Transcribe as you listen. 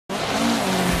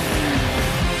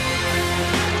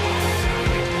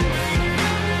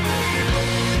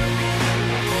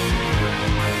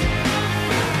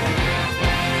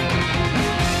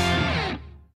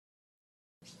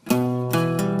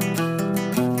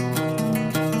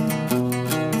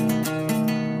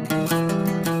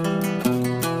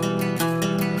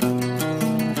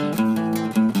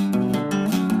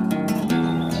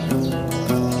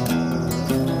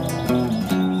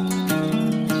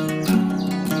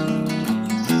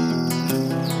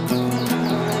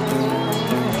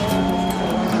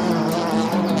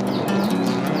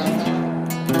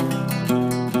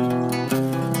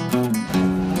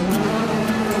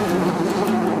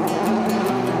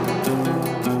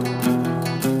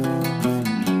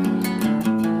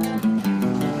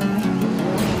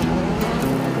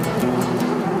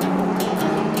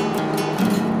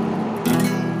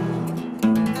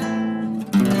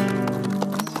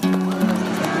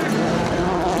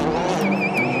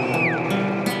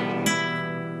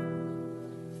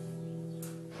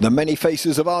The many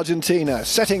faces of Argentina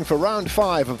setting for round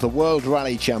 5 of the World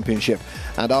Rally Championship.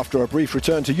 And after a brief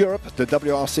return to Europe, the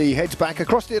WRC heads back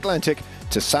across the Atlantic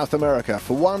to South America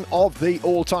for one of the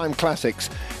all-time classics.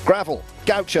 Gravel,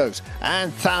 gauchos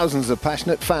and thousands of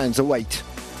passionate fans await.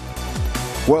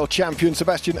 World champion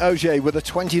Sebastian Ogier with a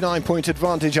 29-point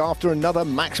advantage after another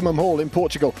maximum haul in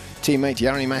Portugal. Teammate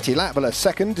Jari-Matti Latvala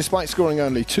second, despite scoring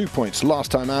only 2 points last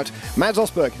time out. Mads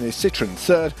Osberg in his Citroën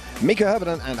third. Mika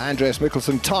Höveden and Andreas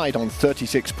Mikkelsen tied on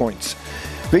 36 points.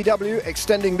 VW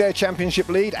extending their championship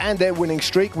lead and their winning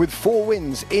streak with 4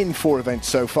 wins in 4 events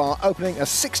so far, opening a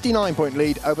 69-point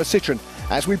lead over Citroën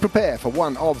as we prepare for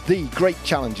one of the great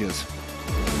challenges.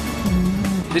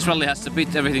 This rally has a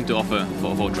bit everything to offer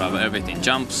for driver, everything.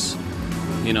 Jumps,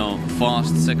 you know,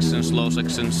 fast sections, slow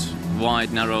sections,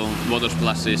 wide, narrow, water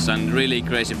splashes and really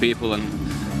crazy people and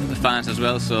fans as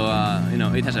well, so you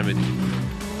know, it has everything.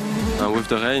 With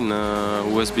the rain,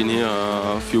 who has been here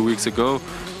a few weeks ago,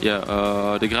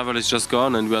 yeah, the gravel is just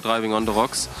gone and we are driving on the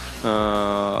rocks.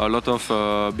 A lot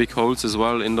of big holes as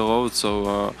well in the road,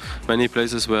 so many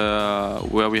places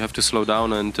where we have to slow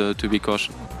down and to be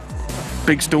cautious.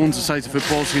 Big stones the size of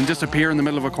footballs can disappear in the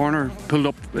middle of a corner, pulled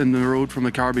up in the road from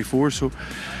a car before, so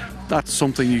that's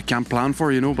something you can't plan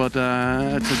for, you know, but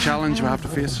it's a challenge we have to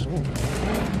face.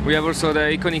 We have also the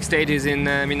iconic stages in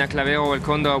Mina Clavero, El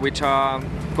Condor, which are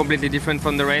completely different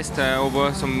from the rest,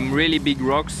 over some really big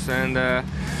rocks, and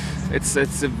it's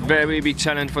a very big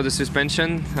challenge for the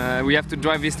suspension. We have to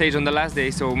drive this stage on the last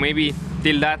day, so maybe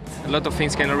till that a lot of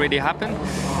things can already happen,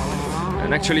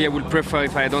 and actually I would prefer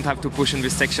if I don't have to push in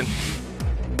this section.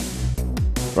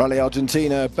 Rally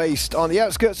Argentina, based on the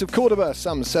outskirts of Cordoba,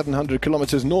 some 700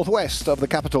 kilometers northwest of the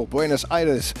capital, Buenos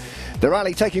Aires. The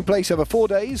rally taking place over 4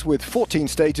 days with 14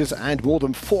 stages and more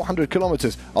than 400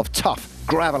 kilometers of tough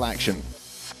gravel action.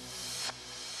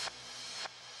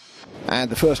 And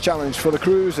the first challenge for the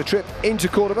crews, a trip into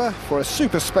Cordoba for a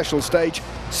super special stage,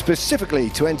 specifically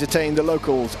to entertain the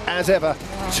locals, as ever,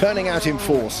 turning out in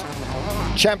force.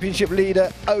 Championship leader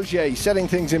Ogier setting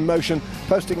things in motion,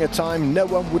 posting a time no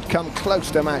one would come close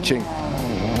to matching.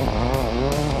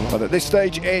 But at this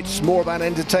stage, it's more about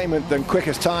entertainment than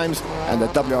quickest times, and the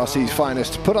WRC's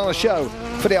finest put on a show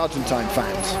for the Argentine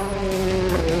fans.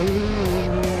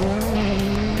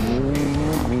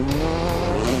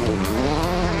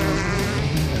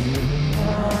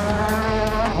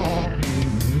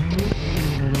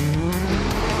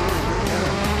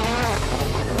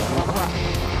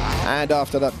 And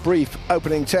after that brief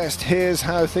opening test, here's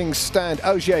how things stand.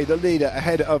 Ogier, the leader,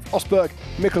 ahead of Osberg,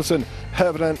 Mikkelsen,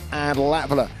 Höveden and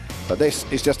Latvala. But this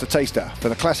is just a taster for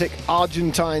the classic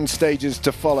Argentine stages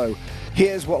to follow.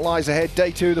 Here's what lies ahead. Day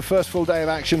 2, the first full day of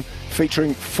action,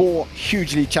 featuring 4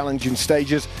 hugely challenging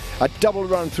stages. A double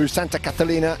run through Santa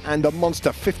Catalina and the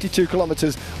monster 52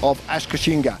 kilometers of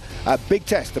Axcochinga. A big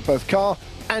test of both car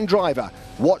and driver,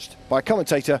 watched by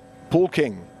commentator Paul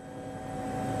King.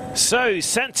 So,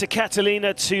 Santa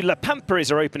Catalina to La Pampa is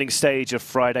our opening stage of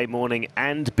Friday morning,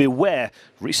 and beware,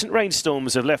 recent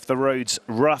rainstorms have left the roads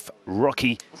rough,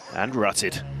 rocky and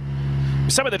rutted.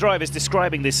 Some of the drivers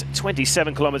describing this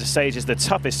 27-kilometre stage as the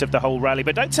toughest of the whole rally,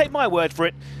 but don't take my word for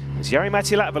it, as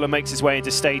Jari-Matti Latvala makes his way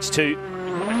into stage 2.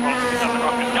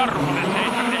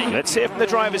 Let's hear from the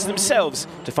drivers themselves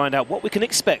to find out what we can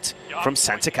expect from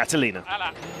Santa Catalina.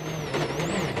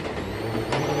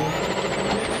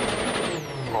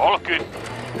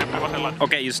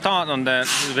 Okay, you start on the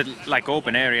like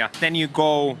open area, then you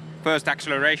go first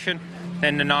acceleration,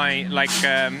 then the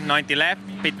 90 left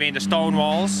between the stone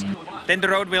walls. Then the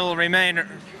road will remain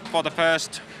for the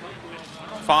first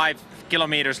 5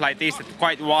 kilometers like this,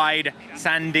 quite wide,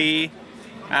 sandy,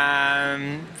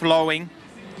 flowing.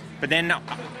 But then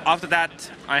after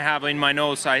that, I have in my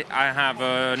notes, I have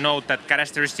a note that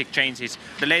characteristic changes.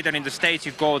 The later in the stage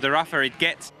you go, the rougher it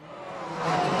gets.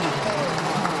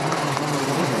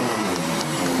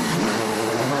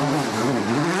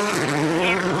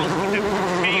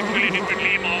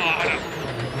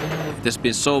 There's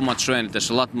been so much rain, there's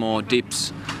a lot more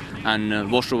dips and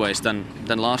washaways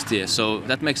than last year, so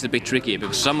that makes it a bit tricky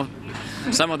because some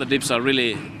of the dips are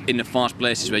really in the fast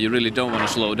places where you really don't want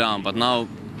to slow down, but now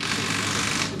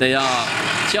they are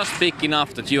just big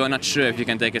enough that you are not sure if you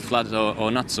can take it flat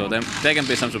or not, so there can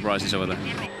be some surprises over there.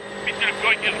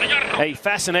 A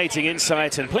fascinating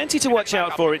insight and plenty to watch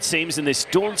out for, it seems, in this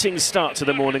daunting start to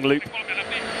the morning loop.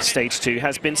 Stage 2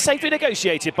 has been safely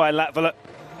negotiated by Latvala,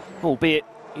 albeit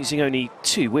using only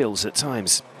 2 wheels at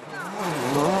times.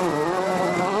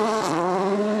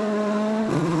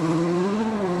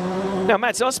 Now,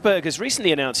 Mats Osberg has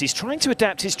recently announced he's trying to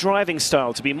adapt his driving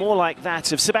style to be more like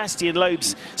that of Sebastian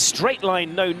Loeb's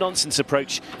straight-line, no-nonsense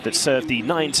approach that served the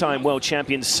 9-time world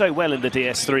champions so well in the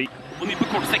DS3.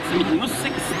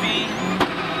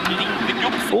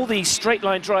 All the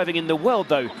straight-line driving in the world,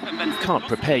 though, can't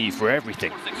prepare you for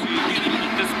everything.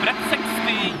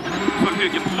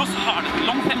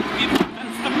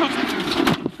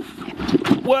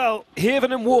 Well,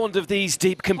 Hirvonen warned of these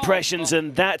deep compressions,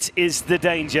 and that is the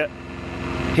danger.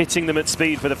 Hitting them at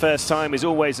speed for the first time is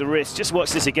always a risk. Just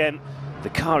watch this again. The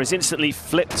car is instantly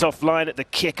flipped offline at the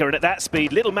kicker, and at that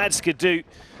speed, little Mads could do.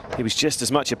 He was just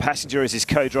as much a passenger as his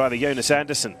co-driver Jonas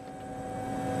Andersson.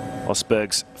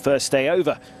 Osberg's first day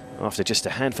over after just a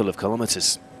handful of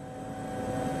kilometers.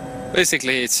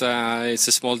 Basically, it's a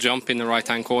small jump in the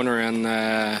right-hand corner, and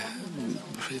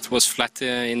it was flat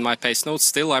in my pace notes.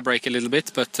 Still, I brake a little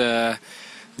bit, but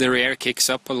the rear kicks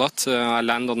up a lot. I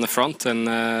land on the front, and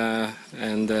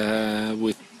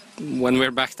when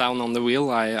we're back down on the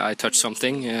wheel, I touch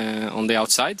something on the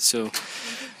outside. So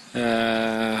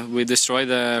we destroy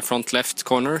the front left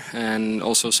corner, and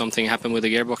also something happened with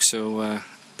the gearbox. So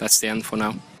that's the end for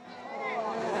now.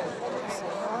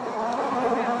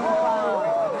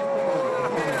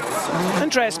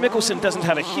 Andreas Mikkelsen doesn't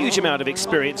have a huge amount of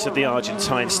experience of the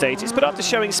Argentine stages, but after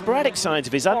showing sporadic signs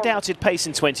of his undoubted pace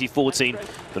in 2014,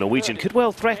 the Norwegian could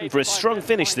well threaten for a strong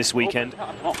finish this weekend.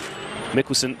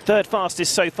 Mikkelsen, third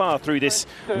fastest so far through this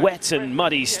wet and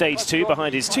muddy Stage 2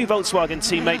 behind his two Volkswagen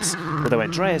teammates, although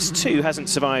Andreas too hasn't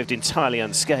survived entirely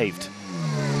unscathed.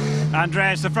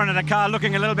 Andreas, the front of the car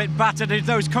looking a little bit battered. Is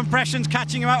those compressions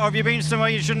catching him out, or have you been somewhere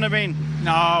you shouldn't have been?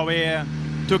 No, we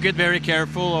took it very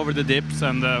careful over the dips,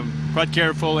 and quite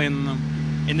careful in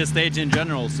the stage in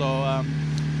general. So,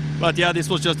 but yeah, this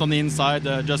was just on the inside,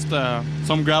 just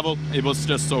some gravel. It was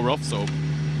just so rough. So,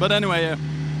 but anyway,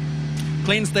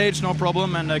 clean stage, no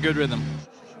problem, and a good rhythm.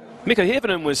 Mikko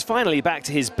Hirvonen was finally back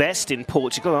to his best in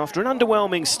Portugal after an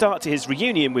underwhelming start to his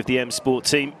reunion with the M Sport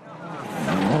team.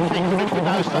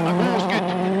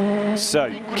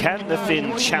 So, can the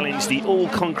Finn challenge the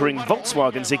all-conquering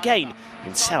Volkswagens again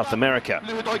in South America?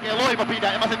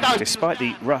 Despite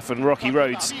the rough and rocky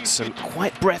roads, some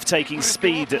quite breathtaking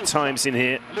speed at times in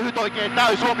here.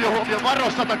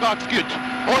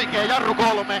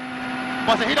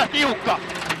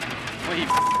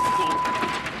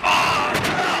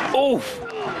 Oh,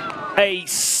 a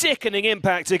sickening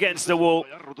impact against the wall.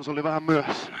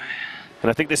 And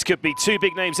I think this could be two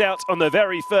big names out on the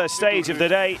very first stage of the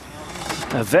day.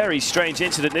 A very strange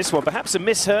incident, this one. Perhaps a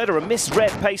misheard or a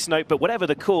misread pace note, but whatever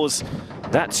the cause,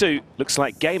 that too looks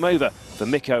like game over for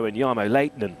Mikko and Jarmo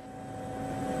Lehtinen.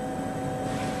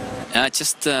 I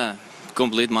just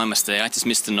complete my mistake. I just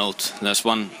missed the note. There's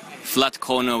one flat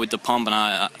corner with the pump,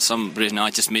 and some reason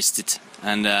I just missed it.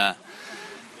 And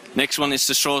next one is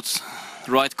the short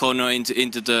right corner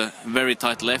into the very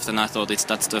tight left, and I thought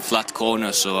that's the flat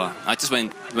corner, so I just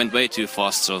went way too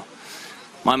fast. So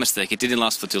my mistake. It didn't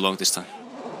last for too long this time.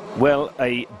 Well,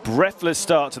 a breathless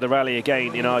start to the rally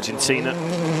again in Argentina.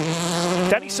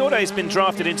 Dani Sordo has been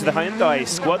drafted into the Hyundai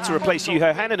squad to replace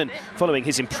Juho Hänninen following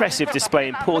his impressive display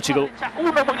in Portugal.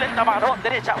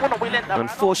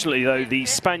 Unfortunately, though, the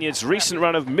Spaniard's recent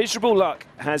run of miserable luck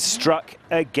has struck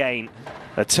again.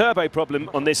 A turbo problem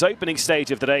on this opening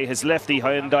stage of the day has left the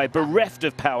Hyundai bereft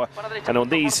of power, and on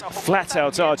these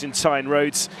flat-out Argentine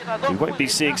roads, we won't be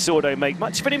seeing Sordo make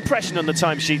much of an impression on the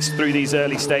timesheets through these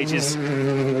early stages.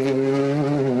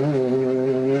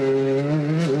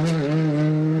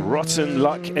 Rotten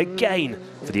luck again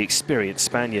for the experienced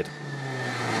Spaniard.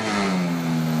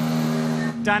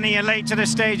 Danny, you're late to the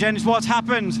stage ends. What's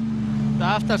happened?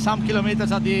 After some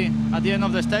kilometers at the end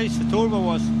of the stage, the turbo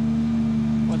was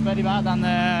very bad, and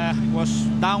it was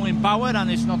down in power,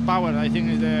 and it's not power. I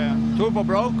think the turbo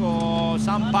broke or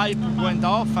some pipe went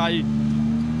off. I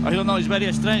don't know, it's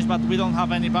very strange, but we don't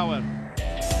have any power.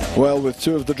 Well, with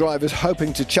two of the drivers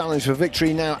hoping to challenge for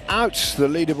victory now out, the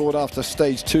leaderboard after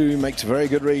stage 2 makes a very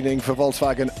good reading for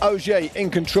Volkswagen. Ogier in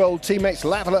control, teammates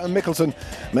Lavela and Mikkelsen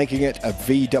making it a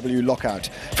VW lockout.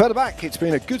 Further back, it's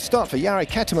been a good start for Jari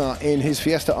Kättemar in his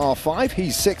Fiesta R5.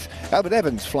 He's 6th. Albert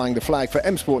Evans flying the flag for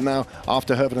M Sport now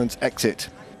after Hirvonen's exit.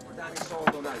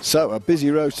 So a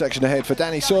busy road section ahead for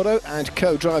Dani Sordo and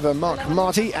co-driver Marc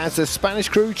Marti as the Spanish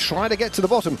crew try to get to the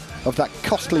bottom of that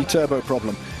costly turbo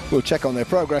problem. We'll check on their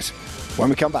progress when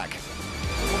we come back.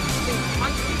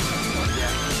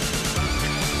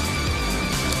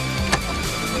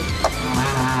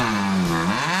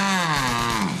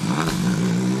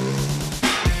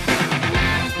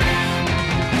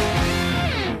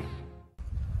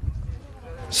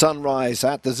 Sunrise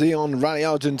at the Xion Rally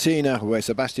Argentina, where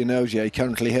Sebastian Ogier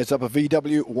currently heads up a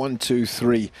VW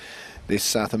 123. This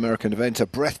South American event, a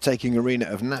breathtaking arena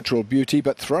of natural beauty,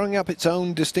 but throwing up its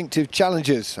own distinctive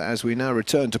challenges as we now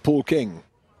return to Paul King.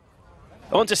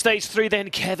 On to stage 3 then,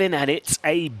 Kevin, and it's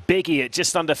a biggie at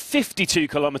just under 52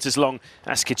 kilometres long.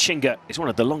 Xion is one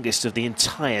of the longest of the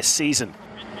entire season.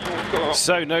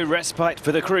 So no respite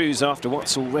for the crews after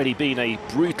what's already been a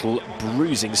brutal,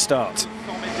 bruising start.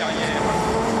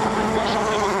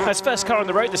 As first car on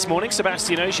the road this morning,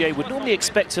 Sebastian Ogier would normally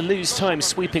expect to lose time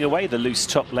sweeping away the loose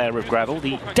top layer of gravel.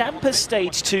 The damper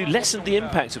stage 2 lessened the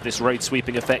impact of this road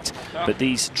sweeping effect, but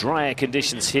these drier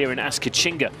conditions here in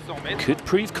Xion could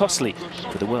prove costly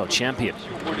for the world champion.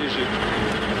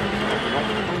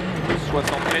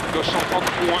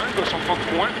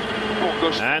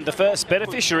 And the first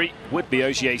beneficiary would be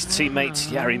Ogier's teammate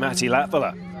Jari-Matti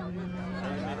Latvala.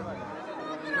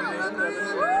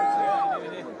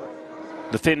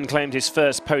 The Finn claimed his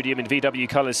first podium in VW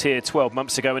colours here 12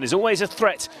 months ago and is always a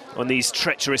threat on these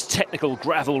treacherous technical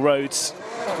gravel roads.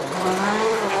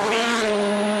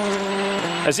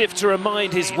 As if to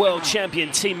remind his world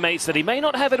champion teammates that he may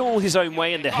not have it all his own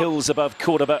way in the hills above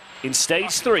Cordoba. In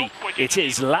stage 3, it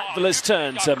is Latvala's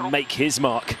turn to make his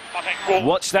mark.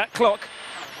 Watch that clock.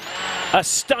 A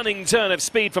stunning turn of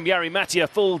speed from Jari-Matti, a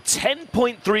full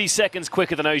 10.3 seconds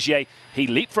quicker than Ogier. He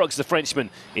leapfrogs the Frenchman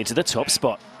into the top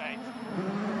spot.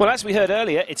 Well, as we heard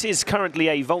earlier, it is currently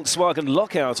a Volkswagen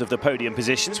lockout of the podium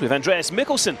positions, with Andreas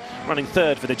Mikkelsen running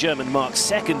third for the German Mark's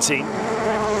second team.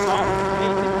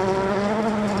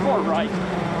 All right.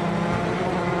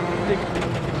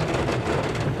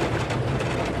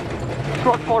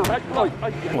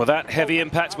 Well, that heavy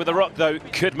impact with the rock, though,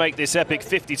 could make this epic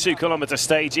 52-kilometre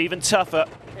stage even tougher.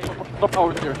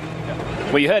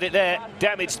 Well, you heard it there,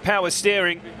 damaged power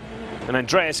steering. And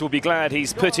Andreas will be glad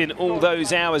he's put in all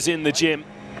those hours in the gym.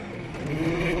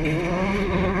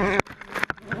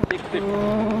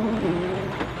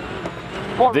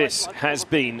 This has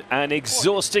been an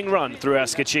exhausting run through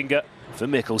Xion for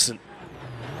Mikkelsen.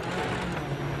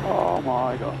 Oh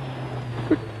my God.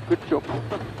 Good job.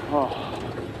 Oh.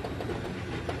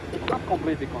 It's not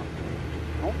completely gone.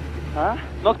 No? Huh?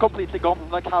 Not completely gone,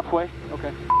 like halfway.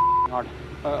 Okay. Hard.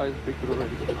 I speak to the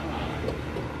radio.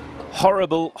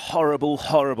 Horrible, horrible,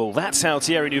 horrible. That's how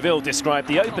Thierry Neuville described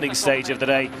the opening stage of the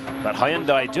day. But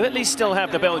Hyundai do at least still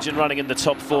have the Belgian running in the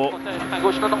top 4. Well,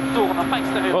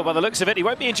 by the looks of it, he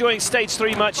won't be enjoying stage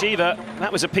 3 much either.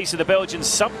 That was a piece of the Belgian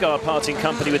subguard parting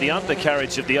company with the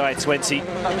undercarriage of the I-20.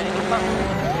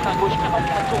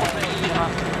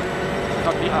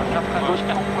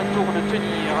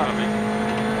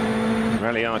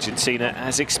 Rally Argentina,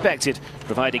 as expected,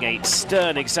 providing a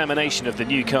stern examination of the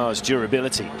new car's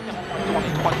durability.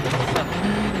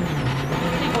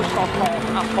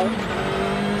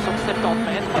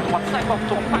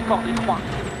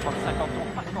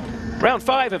 Round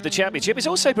 5 of the championship is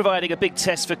also providing a big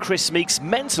test for Chris Meek's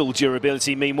mental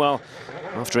durability. Meanwhile,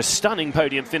 after a stunning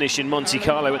podium finish in Monte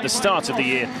Carlo at the start of the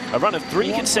year, a run of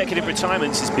 3 consecutive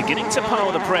retirements is beginning to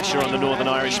pile the pressure on the Northern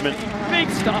Irishman. Big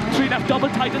stop, 3 left, double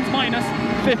tightens minus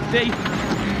 50.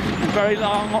 Very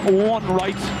long, 1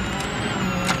 right.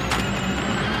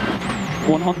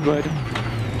 100.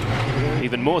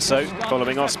 Even more so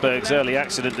following Osberg's early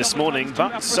accident this morning,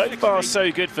 but so far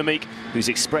so good for Meek, who's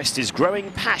expressed his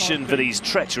growing passion for these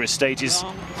treacherous stages.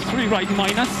 3 right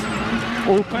minus,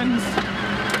 opens.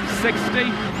 60,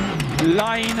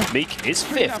 line. Meek is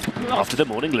 5th after the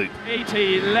morning loop.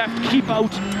 80 left, keep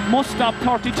out, must stop,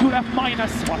 32 left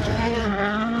minus.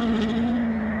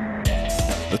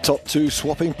 The top 2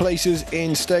 swapping places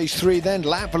in stage 3 then.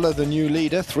 Latvala, the new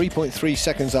leader, 3.3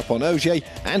 seconds up on Ogier,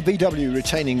 and VW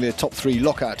retaining their top 3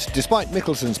 lockout, despite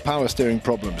Mikkelsen's power steering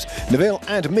problems. Neuville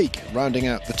and Meek rounding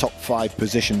out the top 5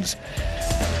 positions.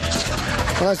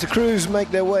 Well, as the crews make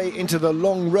their way into the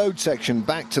long road section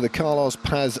back to the Carlos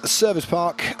Paz service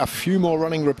park, a few more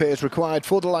running repairs required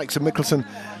for the likes of Mikkelsen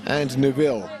and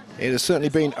Neuville. It has certainly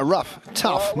been a rough,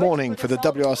 tough morning for the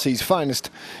WRC's finest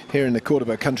here in the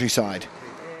Cordoba countryside.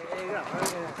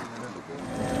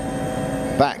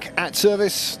 Back at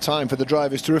service, time for the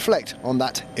drivers to reflect on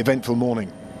that eventful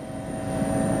morning.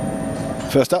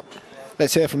 First up,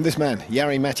 let's hear from this man,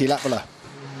 Jari-Matti Latvala.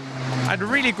 I had a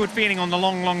really good feeling on the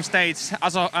long stage,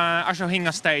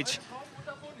 Xion stage.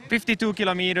 52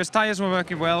 kilometers, tires were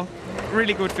working well.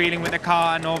 Really good feeling with the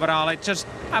car, and overall, I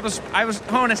was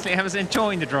honestly, I was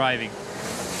enjoying the driving.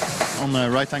 On the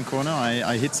right-hand corner,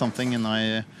 I hit something, and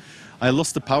I I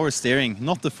lost the power steering,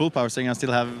 not the full power steering. I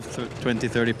still have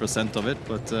 20-30% of it,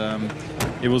 but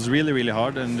it was really, really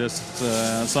hard and just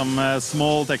some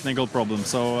small technical problems.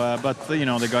 So, but you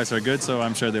know, the guys are good, so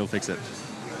I'm sure they'll fix it.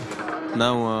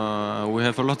 Now we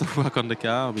have a lot of work on the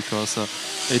car because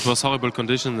it was horrible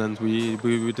conditions and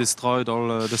we destroyed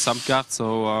all the sump guards.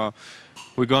 So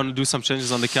we're going to do some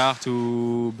changes on the car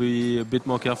to be a bit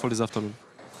more careful this afternoon.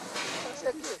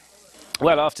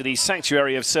 Well, after the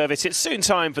sanctuary of service, it's soon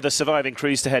time for the surviving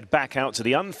crews to head back out to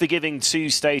the unforgiving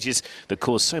 2 stages that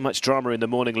caused so much drama in the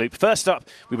morning loop. First up,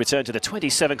 we return to the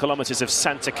 27 kilometres of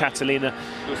Santa Catalina.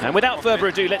 And without further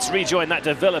ado, let's rejoin that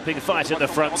developing fight at the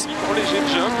front. 2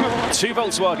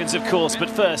 Volkswagens, of course, but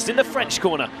first, in the French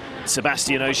corner,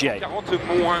 Sébastien Ogier.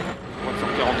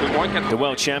 The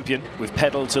world champion with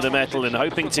pedal to the metal and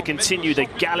hoping to continue the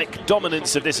Gallic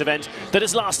dominance of this event that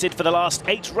has lasted for the last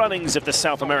 8 runnings of the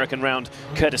South American round,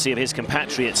 courtesy of his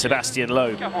compatriot Sébastien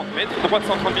Loeb.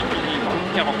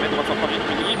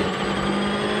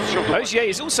 Ogier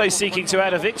is also seeking to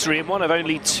add a victory in one of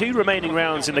only 2 remaining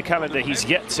rounds in the calendar he's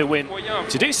yet to win.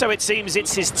 To do so, it seems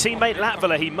it's his teammate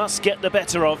Latvala he must get the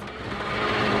better of.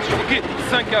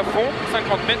 5 à fond,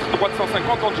 50 mètres, droite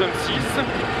 150 en jump 6,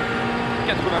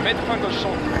 80 mètres, fin gauche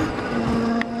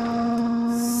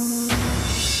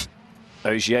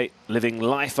 100. Ogier living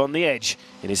life on the edge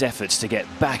in his efforts to get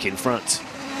back in front.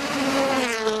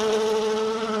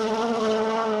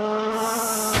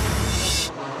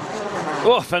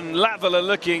 Oof, and Latvala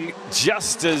looking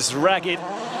just as ragged.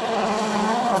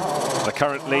 The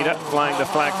current leader flying the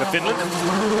flag for Finland.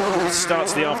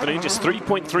 Starts the afternoon just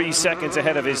 3.3 seconds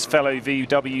ahead of his fellow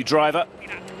VW driver.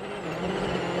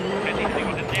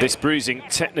 This bruising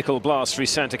technical blast through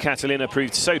Santa Catalina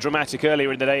proved so dramatic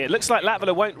earlier in the day. It looks like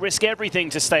Latvala won't risk everything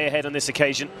to stay ahead on this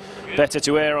occasion. Better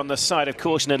to err on the side of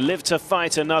caution and live to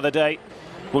fight another day.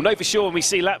 We'll know for sure when we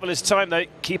see Latvala's time, though.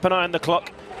 Keep an eye on the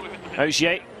clock.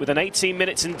 Ogier with an 18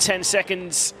 minutes and 10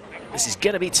 seconds. This is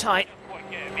going to be tight.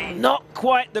 Not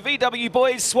quite. The VW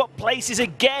boys swap places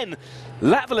again.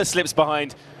 Latvala slips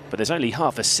behind, but there's only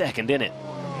half a second in it.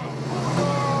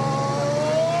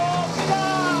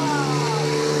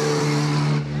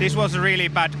 This was a really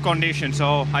bad condition,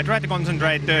 so I tried to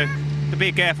concentrate to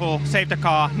be careful, save the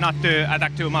car, not to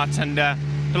attack too much, and the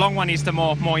long one is the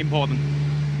more important.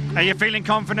 Are you feeling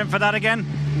confident for that again?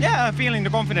 Yeah, feeling the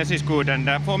confidence is good, and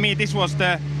for me this was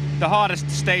the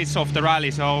hardest stage of the rally,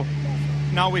 so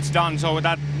now it's done, so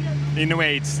that in a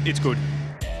way it's good.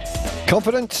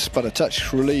 Confident, but a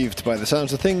touch relieved by the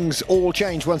sounds of things. All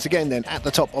change once again then at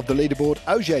the top of the leaderboard.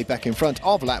 Ogier back in front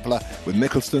of Latvala, with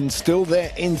Mickelson still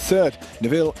there in third.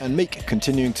 Neville and Meek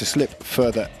continuing to slip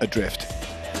further adrift.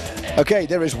 Okay,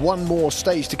 there is one more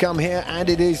stage to come here, and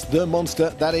it is the monster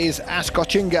that is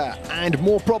Ascochinga, and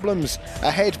more problems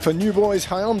ahead for New Boys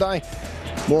Hyundai.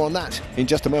 More on that in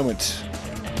just a moment.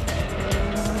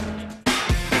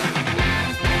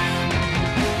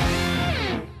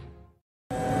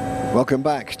 Welcome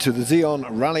back to the Xion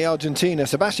Rally Argentina.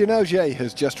 Sébastien Ogier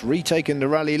has just retaken the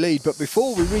rally lead, but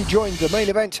before we rejoin the main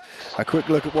event, a quick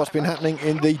look at what's been happening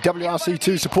in the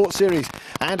WRC2 support series.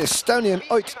 And Estonian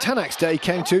Ott Tänak's day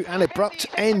came to an abrupt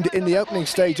end in the opening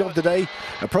stage of the day,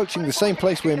 approaching the same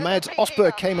place where Mads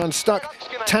Osberg came unstuck.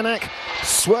 Tänak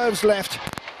swerves left,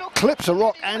 clips a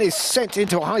rock and is sent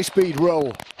into a high-speed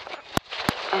roll.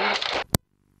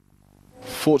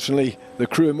 Fortunately, the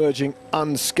crew emerging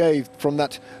unscathed from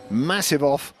that massive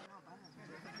off.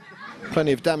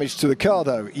 Plenty of damage to the car,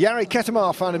 though. Jari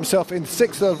Ketemar found himself in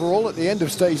 6th overall at the end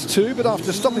of stage 2, but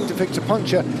after stopping to fix a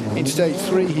puncture in stage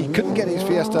 3, he couldn't get his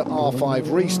Fiesta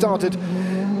R5 restarted.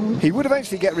 He would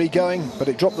eventually get re-going, but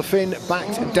it dropped the fin,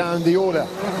 backed down the order.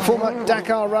 Former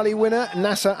Dakar Rally winner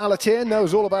Nasser Al-Attiyah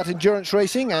knows all about endurance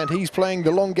racing, and he's playing the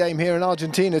long game here in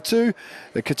Argentina too.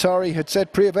 The Qatari had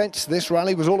said pre-events this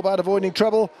rally was all about avoiding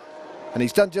trouble, and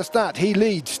he's done just that. He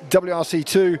leads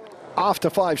WRC2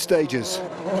 after 5 stages.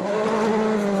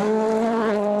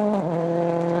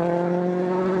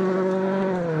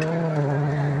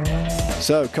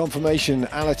 So, confirmation,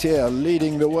 Al-Attiyah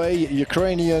leading the way.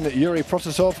 Ukrainian Yuri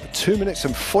Protasov, 2 minutes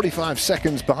and 45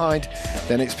 seconds behind.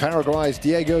 Then it's Paraguay's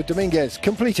Diego Dominguez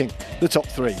completing the top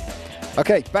 3.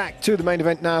 Okay, back to the main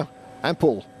event now, and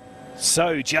Paul.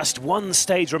 So, just one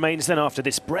stage remains then after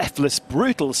this breathless,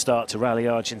 brutal start to Rally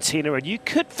Argentina, and you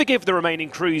could forgive the remaining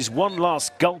crews one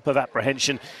last gulp of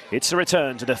apprehension. It's a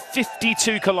return to the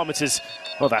 52 kilometres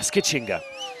of Ascochinga.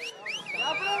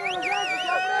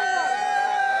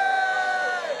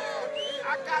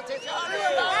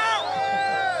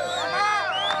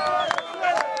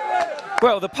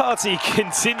 Well, the party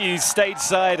continues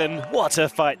stateside, and what a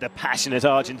fight the passionate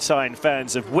Argentine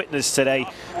fans have witnessed today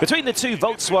between the two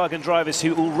Volkswagen drivers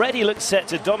who already look set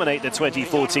to dominate the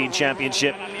 2014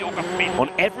 championship. On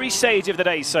every stage of the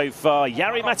day so far,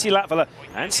 Jari-Matti Latvala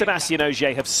and Sebastian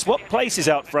Ogier have swapped places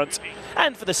out front,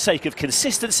 and for the sake of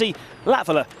consistency,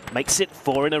 Latvala makes it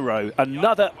 4 in a row.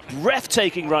 Another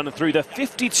breathtaking run through the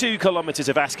 52 kilometres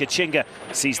of Askechinga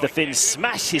sees the Finn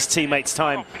smash his teammates'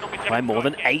 time by more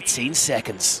than 18 seconds.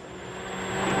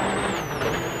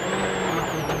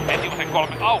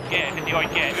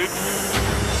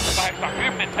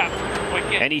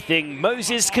 Anything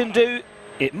Moses can do,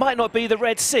 it might not be the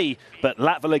Red Sea, but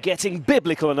Latvala getting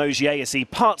biblical on Ogier as he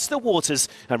parts the waters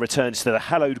and returns to the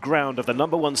hallowed ground of the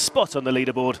 #1 spot on the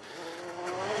leaderboard.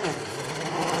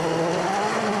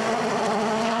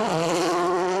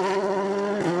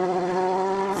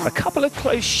 A couple of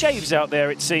close shaves out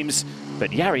there, it seems,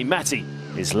 but Jari-Matti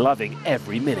is loving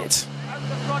every minute.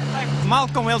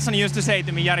 Malcolm Wilson used to say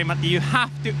to me, Jari-Matti, you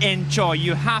have to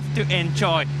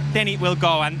enjoy, then it will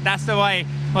go. And that's the way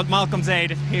what Malcolm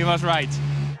said, he was right.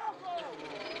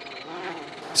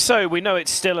 So we know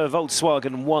it's still a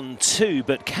Volkswagen 1-2,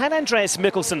 but can Andreas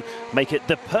Mikkelsen make it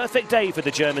the perfect day for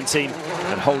the German team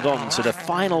and hold on to the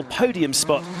final podium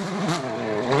spot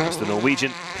as the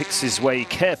Norwegian picks his way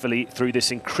carefully through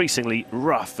this increasingly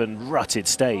rough and rutted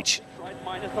stage? Right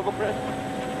minus over crest.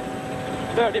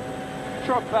 30.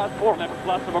 Sharp fast 4 left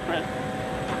plus over crest.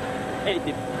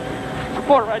 80.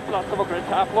 4 right plus over crest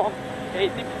half long.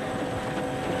 80.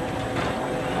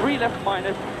 3 left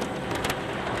minus.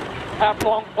 Half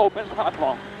long, opens, half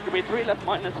long. Could be 3 left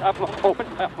minus, half long,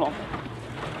 opens, half long.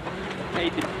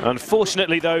 80.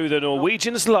 Unfortunately, though, the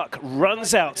Norwegians' luck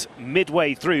runs out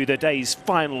midway through the day's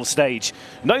final stage.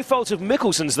 No fault of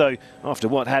Mikkelsen's, though, after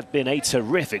what had been a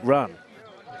terrific run.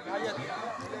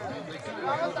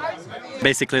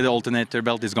 Basically, the alternator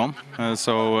belt is gone.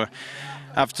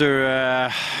 After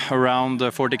around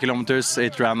 40 kilometers,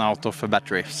 it ran out of a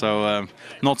battery. So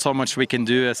not so much we can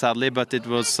do, sadly, but it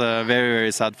was very,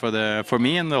 very sad for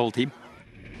me and the whole team.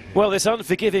 Well, this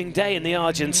unforgiving day in the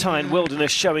Argentine wilderness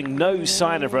showing no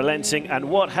sign of relenting, and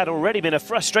what had already been a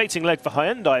frustrating leg for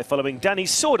Hyundai following Danny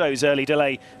Sordo's early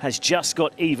delay has just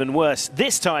got even worse.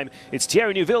 This time, it's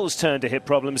Thierry Neuville's turn to hit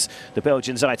problems. The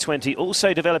Belgian's I-20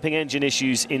 also developing engine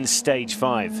issues in stage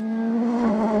 5.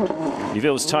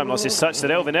 Neuville's time loss is such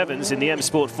that Elfyn Evans in the M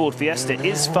Sport Ford Fiesta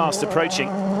is fast approaching.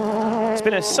 It's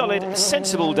been a solid,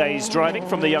 sensible day's driving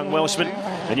from the young Welshman,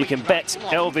 and you can bet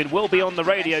Elfyn will be on the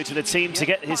radio to the team to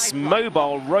get his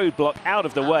mobile roadblock out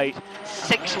of the way.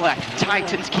 6 left,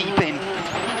 Titans keeping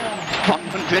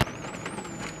 100.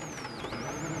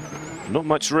 Not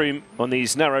much room on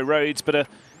these narrow roads, but a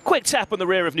quick tap on the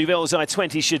rear of Neuville's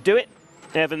I-20 should do it.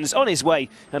 Evans on his way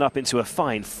and up into a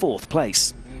fine 4th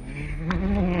place.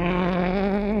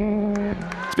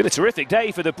 It's been a terrific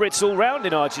day for the Brits all round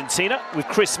in Argentina, with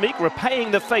Chris Meek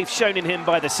repaying the faith shown in him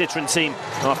by the Citroën team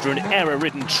after an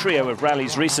error-ridden trio of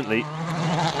rallies recently.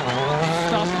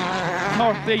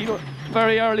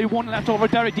 Very early, 1 left over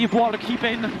Derek Deepwater, keep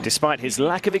in. Despite his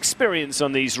lack of experience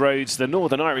on these roads, the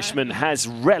Northern Irishman has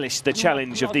relished the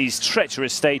challenge of these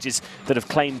treacherous stages that have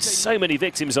claimed so many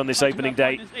victims on this opening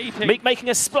day. Meek making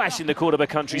a splash in the Cordoba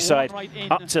countryside,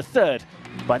 up to 3rd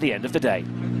by the end of the day.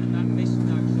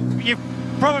 You've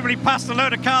probably passed a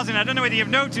load of cars in. I don't know whether you've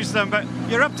noticed them, but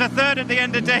you're up to 3rd at the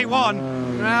end of day 1.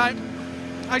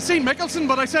 I seen Mikkelsen,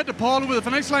 but I said to Paul with the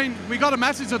finish line, we got a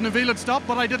message that Neuville had stopped,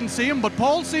 but I didn't see him, but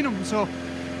Paul's seen him, so,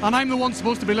 and I'm the one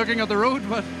supposed to be looking at the road,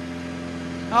 but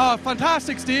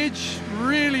fantastic stage,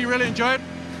 really, really enjoy it.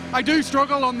 I do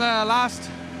struggle on the last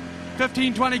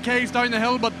 15, 20 Ks down the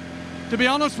hill, but to be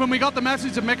honest, when we got the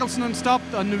message that Mikkelsen had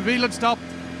stopped and Neuville had stopped,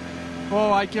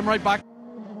 I came right back.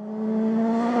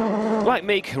 Like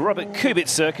Meek, Robert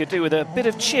Kubica could do with a bit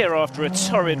of cheer after a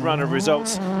torrid run of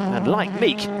results. And like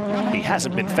Meek, he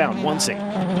hasn't been found wanting.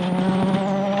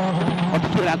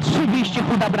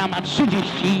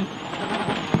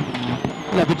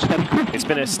 It's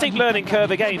been a steep learning curve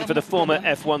again for the former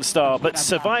F1 star, but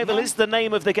survival is the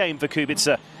name of the game for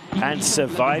Kubica. And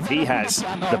survive he has.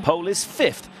 The pole is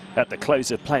 5th at the close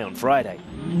of play on Friday.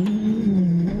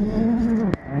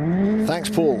 Thanks,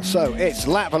 Paul. So it's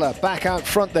Latvala back out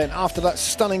front then after that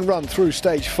stunning run through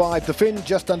stage 5. The Finn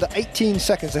just under 18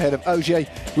 seconds ahead of Ogier,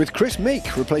 with Chris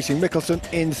Meek replacing Mikkelsen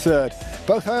in 3rd.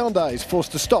 Both Hyundais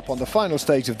forced to stop on the final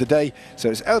stage of the day, so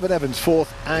it's Elfyn Evans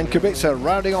 4th and Kubica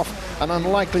rounding off an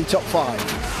unlikely top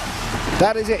 5.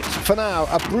 That is it for now.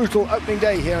 A brutal opening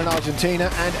day here in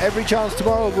Argentina, and every chance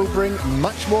tomorrow will bring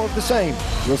much more of the same.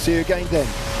 We'll see you again then.